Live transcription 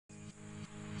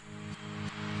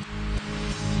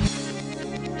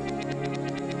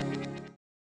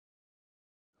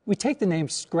We take the name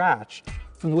Scratch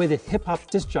from the way that hip-hop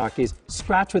disc jockeys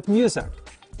scratch with music.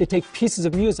 They take pieces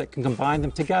of music and combine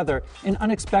them together in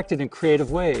unexpected and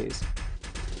creative ways.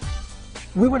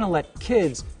 We want to let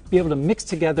kids be able to mix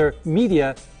together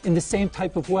media in the same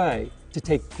type of way, to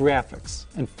take graphics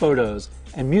and photos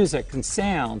and music and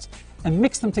sounds and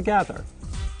mix them together.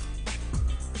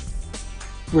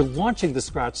 We're launching the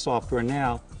Scratch software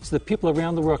now so that people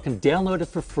around the world can download it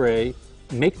for free,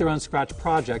 make their own Scratch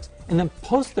projects, and then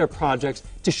post their projects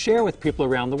to share with people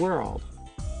around the world.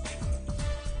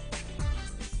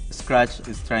 Scratch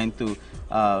is trying to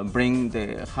bring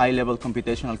the high-level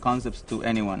computational concepts to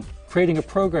anyone. Creating a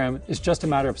program is just a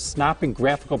matter of snapping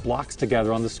graphical blocks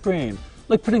together on the screen,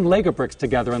 like putting Lego bricks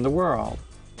together in the world.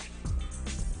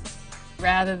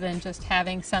 Rather than just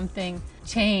having something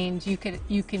change, you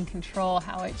can control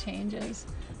how it changes.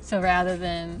 So rather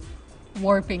than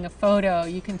warping a photo,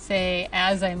 you can say,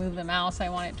 as I move the mouse, I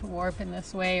want it to warp in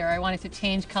this way, or I want it to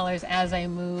change colors as I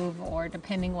move, or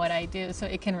depending what I do, so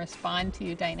it can respond to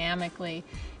you dynamically.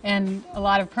 And a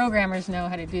lot of programmers know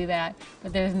how to do that,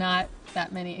 but there's not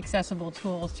that many accessible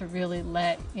tools to really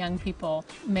let young people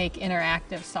make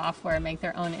interactive software, make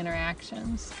their own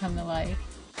interactions come to life.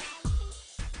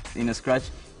 In Scratch,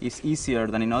 it's easier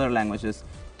than in other languages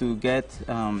to get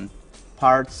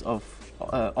parts of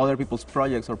other people's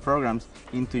projects or programs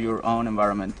into your own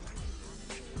environment.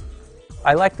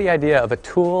 I like the idea of a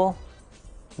tool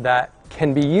that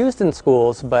can be used in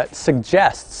schools but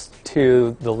suggests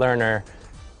to the learner,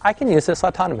 I can use this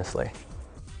autonomously.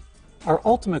 Our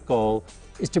ultimate goal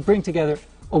is to bring together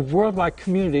a worldwide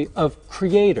community of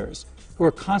creators who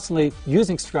are constantly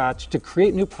using Scratch to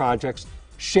create new projects,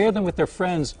 share them with their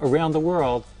friends around the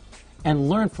world, and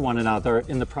learn from one another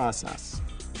in the process.